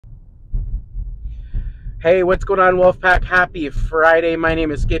Hey, what's going on, Wolfpack? Happy Friday. My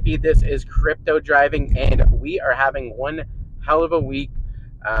name is Skippy. This is Crypto Driving, and we are having one hell of a week.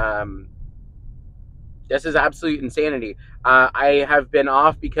 Um, this is absolute insanity. I have been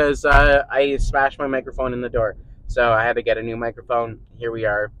off because I smashed my microphone in the door. So I had to get a new microphone. Here we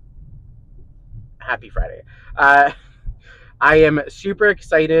are. Happy Friday. Uh, I am super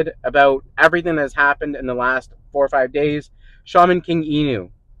excited about everything that's happened in the last 4 or 5 days. Shaman King Inu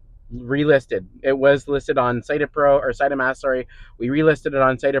relisted. It was listed on SaitaPro or SaitaMass, sorry. We relisted it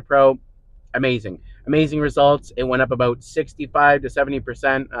on SaitaPro. Amazing results. It went up about 65 to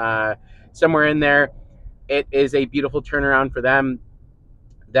 70%, somewhere in there. It is a beautiful turnaround for them.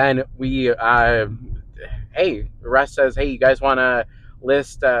 Then hey, Russ says, hey, you guys want to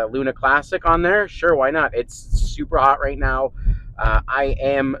list Luna Classic on there? Sure, why not? It's super hot right now. I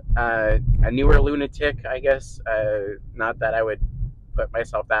am a newer lunatic, I guess. Not that I would put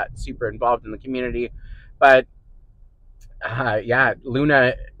myself that super involved in the community, but yeah,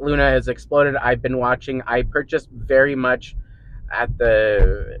 Luna has exploded. I've been watching. I purchased very much at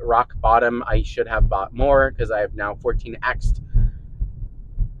the rock bottom. I should have bought more because I have now 14x'd.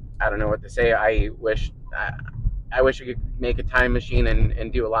 I don't know what to say. I wish I could make a time machine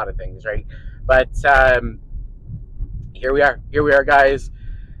and do a lot of things, right? But here we are. Here we are, guys,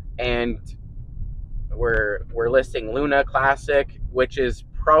 and we're listing Luna Classic, which is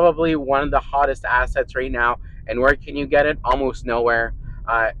probably one of the hottest assets right now. And where can you get it? Almost nowhere.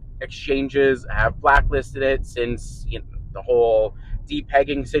 Exchanges have blacklisted it since the whole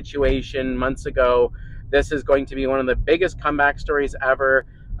depegging situation months ago. This is going to be one of the biggest comeback stories ever.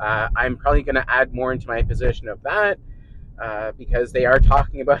 I'm probably going to add more into my position of that because they are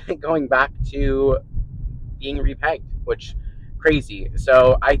talking about it going back to being repegged, which crazy.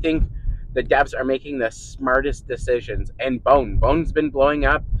 So I think the devs are making the smartest decisions. And Bone's been blowing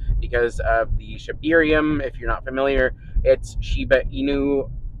up because of the Shibarium. If you're not familiar, it's Shiba Inu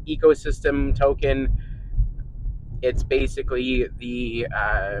ecosystem token. It's basically the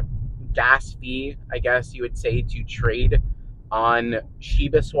gas fee, I guess you would say, to trade on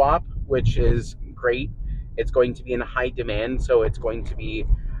Shiba Swap, which is great. It's going to be in high demand, so it's going to be,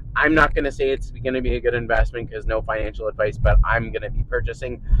 I'm not going to say it's going to be a good investment because no financial advice, but I'm going to be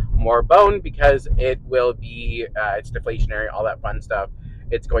purchasing more Bone because it will be, it's deflationary, all that fun stuff.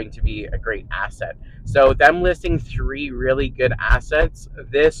 It's going to be a great asset. So them listing 3 really good assets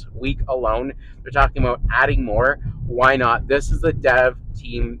this week alone, they're talking about adding more. Why not? This is the dev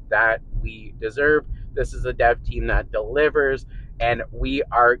team that we deserve. This is a dev team that delivers, and we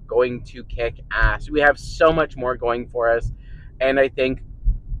are going to kick ass. We have so much more going for us, and I think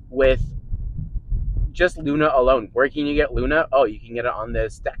with just Luna alone, where can you get Luna? Oh, you can get it on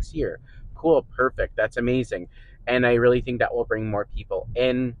this DEX here. Cool, perfect, that's amazing. And I really think that will bring more people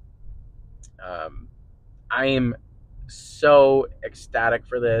in. I am so ecstatic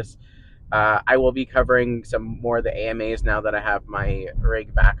for this. I will be covering some more of the AMAs now that I have my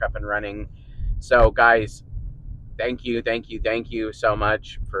rig back up and running. So guys, thank you so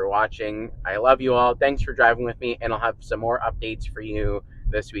much for watching. I love you all. Thanks for driving with me, and I'll have some more updates for you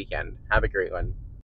this weekend. Have a great one.